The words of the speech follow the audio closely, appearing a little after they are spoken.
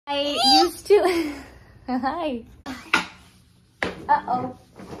I used to hi. Uh-oh.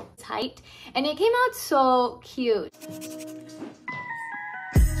 Tight, and it came out so cute.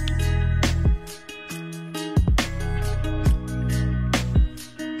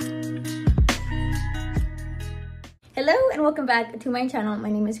 Hello and welcome back to my channel. My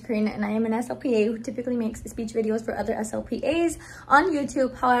name is Karina and I am an SLPA who typically makes speech videos for other SLPAs on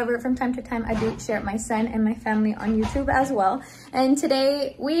YouTube. However, from time to time I do share my son and my family on YouTube as well. And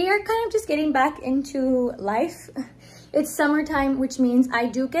today we are kind of just getting back into life. It's summertime, which means I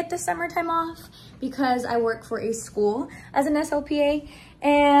do get the summertime off because I work for a school as an SLPA.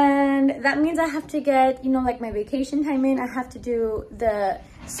 And that means I have to get, you know, like my vacation time in. I have to do the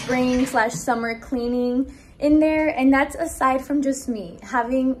spring/summer cleaning in there, and that's aside from just me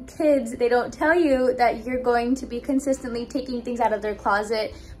having kids. They don't tell you that you're going to be consistently taking things out of their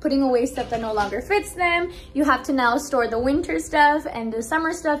closet, putting away stuff that no longer fits them. You have to now store the winter stuff and the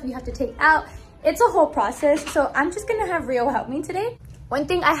summer stuff you have to take out. It's a whole process, so I'm just gonna have Rio help me today. One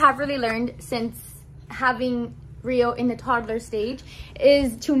thing I have really learned since having Rio in the toddler stage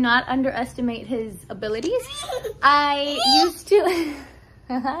is to not underestimate his abilities. I used to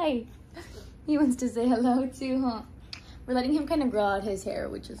hi. He wants to say hello too, huh? We're letting him kind of grow out his hair,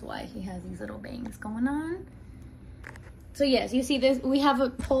 which is why he has these little bangs going on. So yes, you see this, we have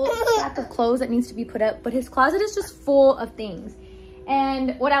a whole stack of clothes that needs to be put up, but his closet is just full of things.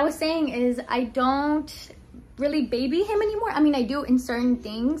 And what I was saying is I don't really baby him anymore. I mean, I do in certain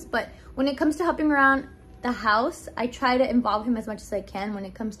things, but when it comes to helping around the house, I try to involve him as much as I can. When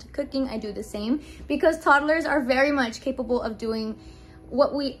it comes to cooking, I do the same, because toddlers are very much capable of doing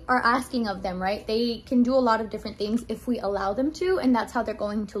what we are asking of them, right? They can do a lot of different things if we allow them to, and that's how they're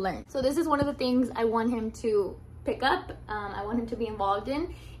going to learn. So this is one of the things I want him to pick up. I want him to be involved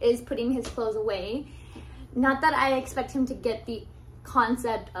in, is putting his clothes away. Not that I expect him to get the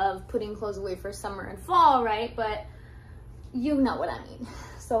concept of putting clothes away for summer and fall, right? But you know what I mean.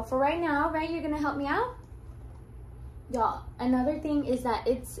 So for right now, right, you're gonna help me out? Y'all, another thing is that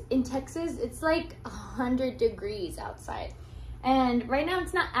it's in Texas, it's like 100 degrees outside. And right now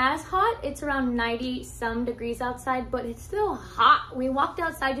it's not as hot. It's around 90 some degrees outside, but it's still hot. We walked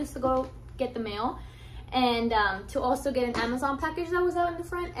outside just to go get the mail and to also get an Amazon package that was out in the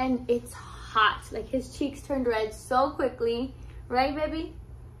front, and it's hot. Like, his cheeks turned red so quickly. Right, baby?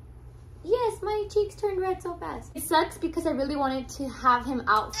 Yes, my cheeks turned red so fast. It sucks because I really wanted to have him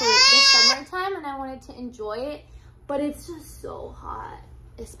out for the summertime and I wanted to enjoy it, but it's just so hot.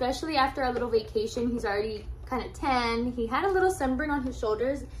 Especially after our little vacation. He's already kind of tan. He had a little sunburn on his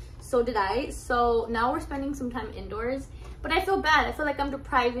shoulders, so did I. So now we're spending some time indoors, but I feel bad. I feel like I'm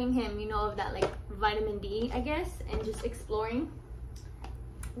depriving him, you know, of that like vitamin D, I guess, and just exploring.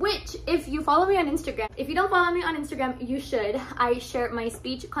 Which, if you follow me on Instagram, if you don't follow me on Instagram, you should. I share my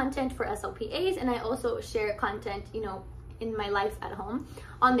speech content for SLPAs, and I also share content, you know, in my life at home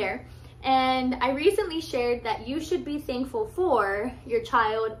on there. And I recently shared that you should be thankful for your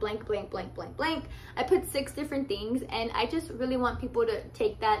child, blank, blank, blank, blank, blank. I put 6 different things, and I just really want people to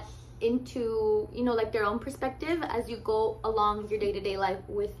take that into, you know, like their own perspective as you go along your day-to-day life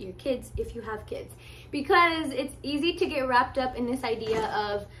with your kids, if you have kids. Because it's easy to get wrapped up in this idea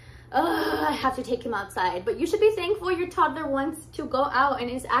of, oh, I have to take him outside. But you should be thankful your toddler wants to go out and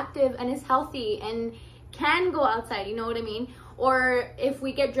is active and is healthy and can go outside, you know what I mean? Or if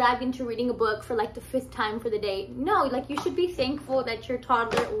we get dragged into reading a book for like the 5th time for the day. No, like, you should be thankful that your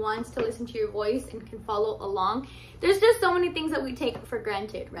toddler wants to listen to your voice and can follow along. There's just so many things that we take for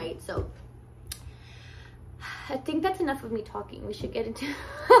granted, right? So I think that's enough of me talking. We should get into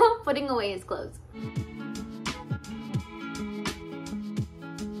putting away his clothes.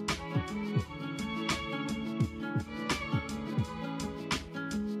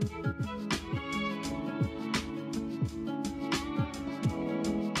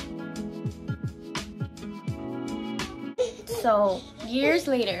 So years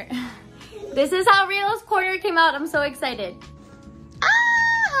later, this is how Rio's corner came out. I'm so excited. Ah,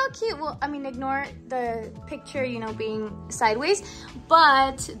 how cute. Well, I mean, ignore the picture, you know, being sideways,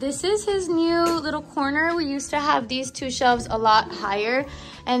 but this is his new little corner. We used to have these 2 shelves a lot higher,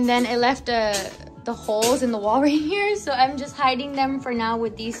 and then it left the holes in the wall right here, so I'm just hiding them for now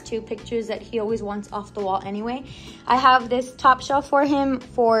with these 2 pictures that he always wants off the wall anyway. I have this top shelf for him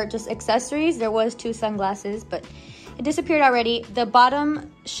for just accessories. There was 2 sunglasses, but it disappeared already. The bottom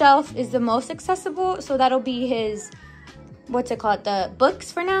shelf is the most accessible, so that'll be his, what's it called, the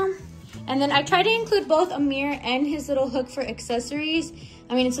books for now. And then I try to include both a mirror and his little hook for accessories.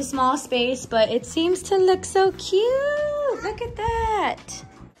 I mean, it's a small space, but it seems to look so cute. Look at that.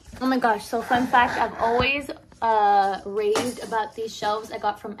 Oh my gosh, so fun fact, I've always raved about these shelves I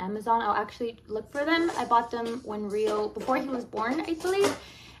got from Amazon. I'll actually look for them. I bought them when Rio, before he was born, I believe.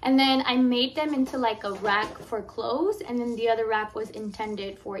 And then I made them into like a rack for clothes, and then the other rack was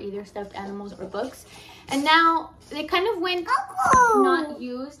intended for either stuffed animals or books. And now they kind of went not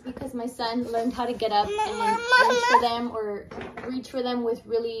used because my son learned how to get up and reach for them, or reach for them with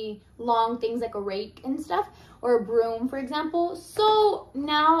really long things like a rake and stuff, or a broom, for example. So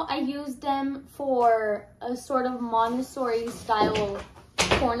now I use them for a sort of Montessori style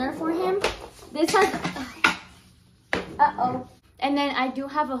corner for him. This has, and then I do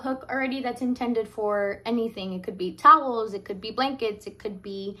have a hook already that's intended for anything. It could be towels, it could be blankets, it could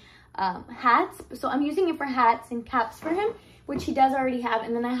be hats. So I'm using it for hats and caps for him, which he does already have.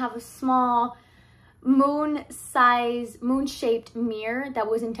 And then I have a small moon-shaped mirror that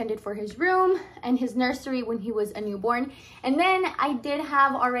was intended for his room and his nursery when he was a newborn. And then I did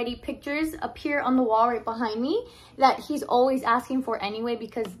have already pictures up here on the wall right behind me that he's always asking for anyway,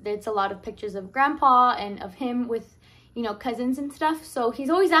 because there's a lot of pictures of grandpa and of him with, you know, cousins and stuff. So he's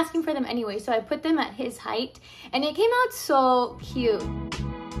always asking for them anyway. So I put them at his height and it came out so cute.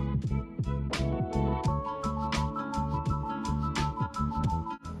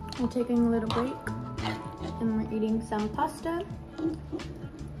 We're taking a little break and we're eating some pasta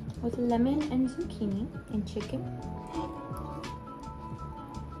with lemon and zucchini and chicken.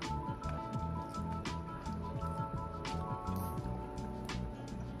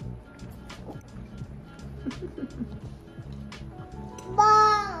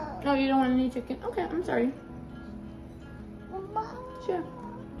 Oh, you don't want any chicken? Okay, I'm sorry. Sure.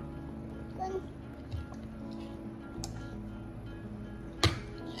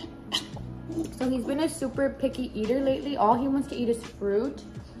 So he's been a super picky eater lately. All he wants to eat is fruit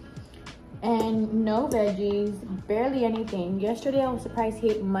and no veggies, barely anything. Yesterday I was surprised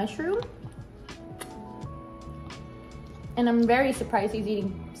he ate mushroom. And I'm very surprised he's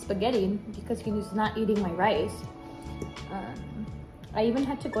eating spaghetti because he's not eating my rice. I even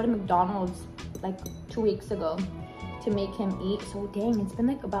had to go to McDonald's like 2 weeks ago to make him eat. So dang, it's been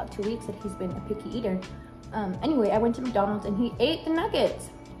like about 2 weeks that he's been a picky eater. Anyway, I went to McDonald's and he ate the nuggets.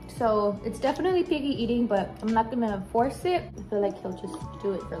 So it's definitely picky eating, but I'm not gonna force it. I feel like he'll just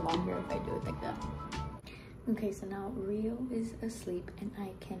do it for longer if I do it like that. Okay, so now Rio is asleep and I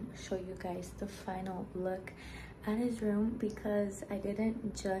can show you guys the final look at his room, because I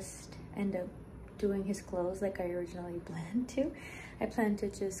didn't just end up doing his clothes like I originally planned to. I planned to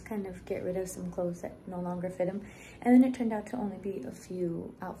just kind of get rid of some clothes that no longer fit him, and then it turned out to only be a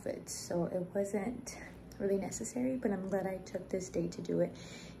few outfits, so it wasn't really necessary. But I'm glad I took this day to do it,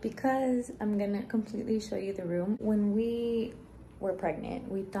 because I'm gonna completely show you the room. When we were pregnant,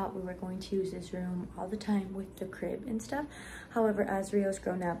 we thought we were going to use this room all the time with the crib and stuff. However, as Rio's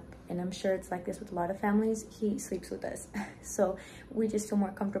grown up, and I'm sure it's like this with a lot of families, he sleeps with us. So we just feel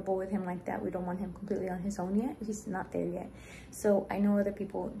more comfortable with him like that. We don't want him completely on his own yet. He's not there yet. So I know other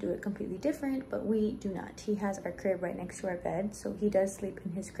people do it completely different, but we do not. He has our crib right next to our bed. So he does sleep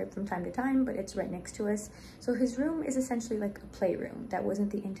in his crib from time to time, but it's right next to us. So his room is essentially like a playroom. That wasn't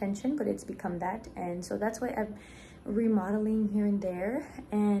the intention, but it's become that. And so that's why I'm remodeling here and there,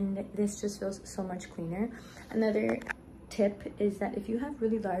 and this just feels so much cleaner. Another tip is that if you have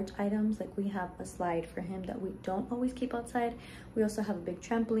really large items, like we have a slide for him that we don't always keep outside. We also have a big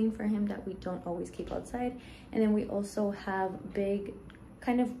trampoline for him that we don't always keep outside. And then we also have big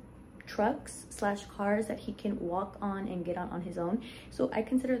kind of trucks slash cars that he can walk on and get on his own. So I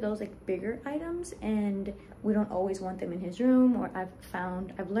consider those like bigger items, and we don't always want them in his room. Or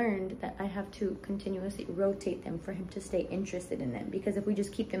I've learned that I have to continuously rotate them for him to stay interested in them, because if we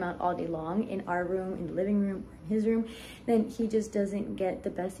just keep them out all day long in our room, in the living room, or in his room, then he just doesn't get the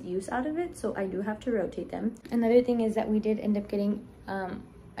best use out of it. So I do have to rotate them. Another thing is that we did end up getting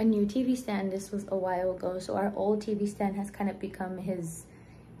a new TV stand. This was a while ago. So our old TV stand has kind of become his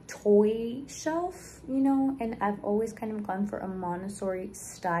toy shelf, you know, and I've always kind of gone for a Montessori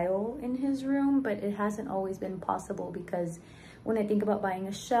style in his room, but it hasn't always been possible, because when I think about buying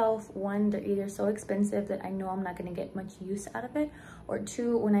a shelf, one, they're either so expensive that I know I'm not going to get much use out of it, or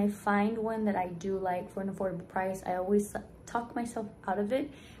two, when I find one that I do like for an affordable price, I always talk myself out of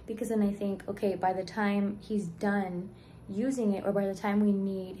it, because then I think, okay, by the time he's done using it, or by the time we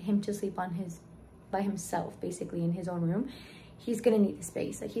need him to sleep on by himself, basically in his own room, he's gonna need the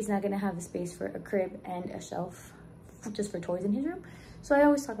space. Like, he's not gonna have the space for a crib and a shelf just for toys in his room. So I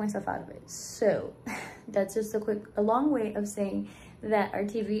always talk myself out of it. So that's just a long way of saying that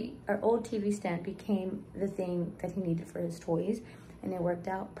our old TV stand became the thing that he needed for his toys, and it worked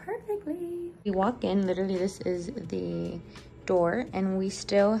out perfectly. We walk in, literally this is the door, and we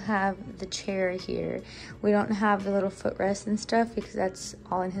still have the chair here. We don't have the little footrest and stuff because that's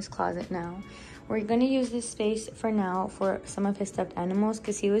all in his closet now. We're gonna use this space for now for some of his stuffed animals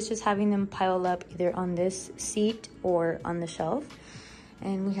because he was just having them piled up either on this seat or on the shelf.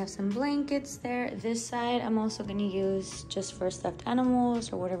 And we have some blankets there. This side I'm also gonna use just for stuffed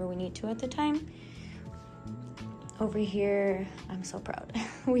animals or whatever we need to at the time. Over here, I'm so proud.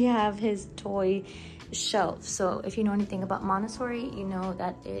 We have his toy shelf. So if you know anything about Montessori, you know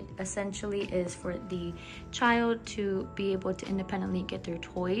that it essentially is for the child to be able to independently get their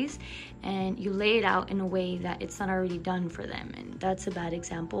toys, and you lay it out in a way that it's not already done for them, and that's a bad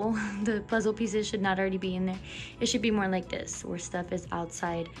example. The puzzle pieces should not already be in there. It should be more like this, where stuff is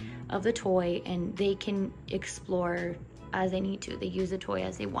outside of the toy and they can explore as they need to. They use the toy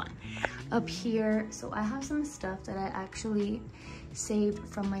as they want. Up here, so I have some stuff that I actually saved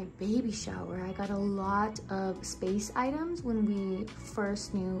from my baby shower. I got a lot of space items when we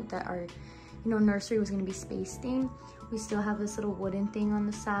first knew that our, nursery was gonna be space themed. We still have this little wooden thing on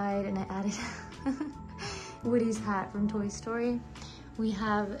the side, and I added Woody's hat from Toy Story. We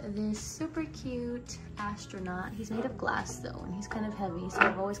have this super cute astronaut. He's made of glass though, and he's kind of heavy, so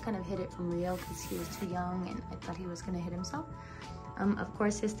I've always kind of hid it from Rio because he was too young and I thought he was gonna hit himself. Of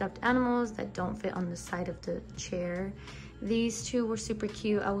course, his stuffed animals that don't fit on the side of the chair. These two were super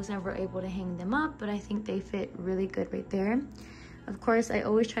cute. I was never able to hang them up, but I think they fit really good right there. Of course, I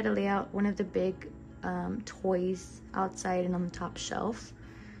always try to lay out one of the big toys outside and on the top shelf.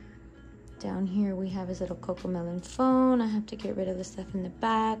 Down here we have his little Cocomelon phone. I have to get rid of the stuff in the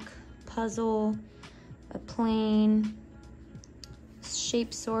back. Puzzle, a plane,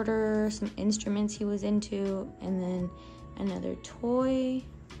 shape sorter, some instruments he was into, and then another toy.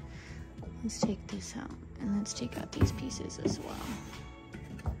 Let's take this out, and let's take out these pieces as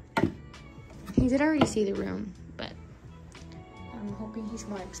well. He did already see the room, but I'm hoping he's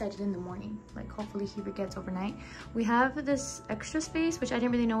more excited in the morning. Like, hopefully he forgets overnight. We have this extra space, which I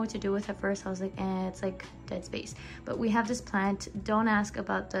didn't really know what to do with at first. I was like, it's like dead space. But we have this plant. Don't ask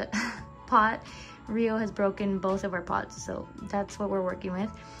about the pot. Rio has broken both of our pots, so that's what we're working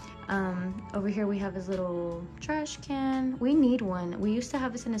with. Over here we have his little trash can. We need one. We used to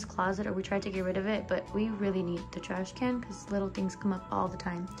have this in his closet, or we tried to get rid of it, but we really need the trash can because little things come up all the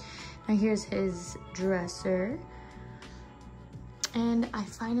time. Now here's his dresser. And I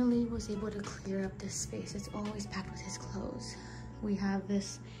finally was able to clear up this space. It's always packed with his clothes. We have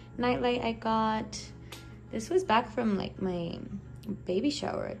this nightlight I got. This was back from like my baby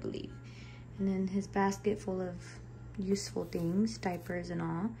shower, I believe. And then his basket full of useful things, diapers and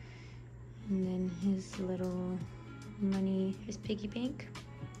all. And then his little money, his piggy bank.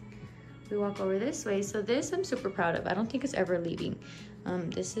 We walk over this way. So this I'm super proud of. I don't think it's ever leaving.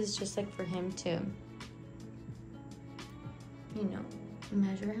 This is just like for him to,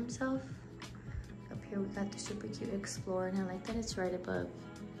 measure himself. Up here we got the super cute Explorer, and I like that it's right above,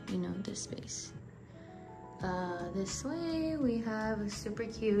 this space. This way we have a super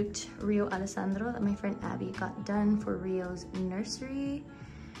cute Rio Alessandro that my friend Abby got done for Rio's nursery.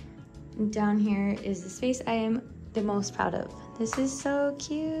 And down here is the space I am the most proud of. This is so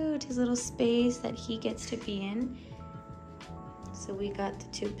cute, his little space that he gets to be in. So we got the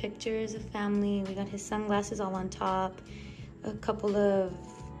two pictures of family, we got his sunglasses all on top, a couple of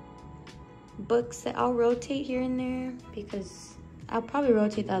books that I'll rotate here and there because I'll probably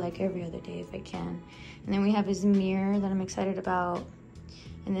rotate that like every other day if I can. And then we have his mirror that I'm excited about.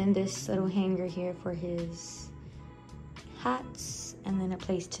 And then this little hanger here for his hats, and then a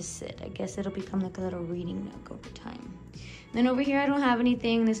place to sit. I guess it'll become like a little reading nook over time. And then over here I don't have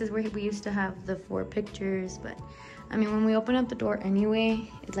anything. This is where we used to have the 4 pictures, but I mean, when we open up the door anyway,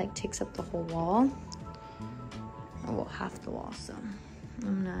 it like takes up the whole wall. Well, half the wall, so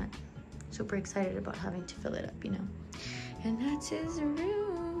I'm not super excited about having to fill it up, And that's his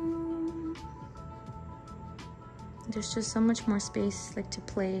room. There's just so much more space like to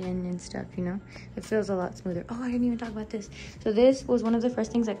play in and stuff, It feels a lot smoother. Oh, I didn't even talk about this. So this was one of the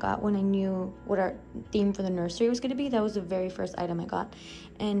first things I got when I knew what our theme for the nursery was going to be. That was the very first item I got.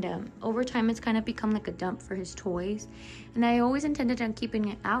 And over time, it's kind of become like a dump for his toys. And I always intended on keeping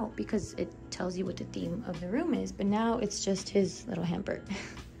it out because it tells you what the theme of the room is. But now it's just his little hamper.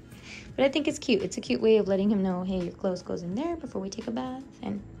 But I think it's cute. It's a cute way of letting him know, hey, your clothes goes in there before we take a bath.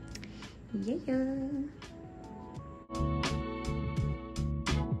 And yeah.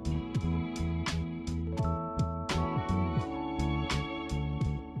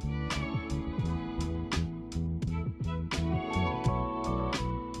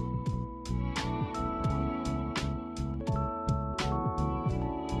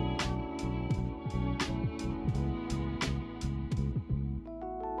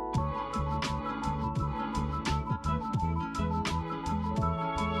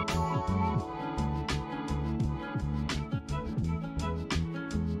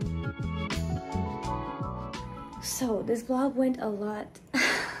 So this vlog went a lot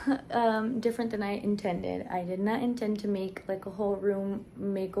different than I intended. I did not intend to make like a whole room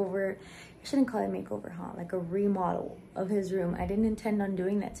makeover. I shouldn't call it makeover, huh? Like a remodel of his room. I didn't intend on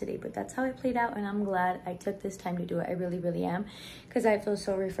doing that today, but that's how it played out, and I'm glad I took this time to do it. I really, really am, because I feel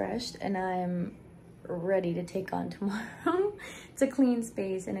so refreshed and I'm ready to take on tomorrow. It's a clean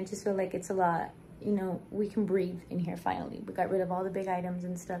space, and I just feel like it's a lot, you know, we can breathe in here finally. We got rid of all the big items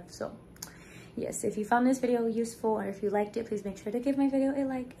and stuff. So yes, if you found this video useful or if you liked it, please make sure to give my video a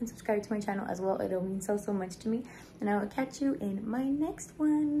like and subscribe to my channel as well. It'll mean so much to me, and I will catch you in my next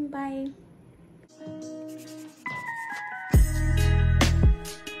one. Bye.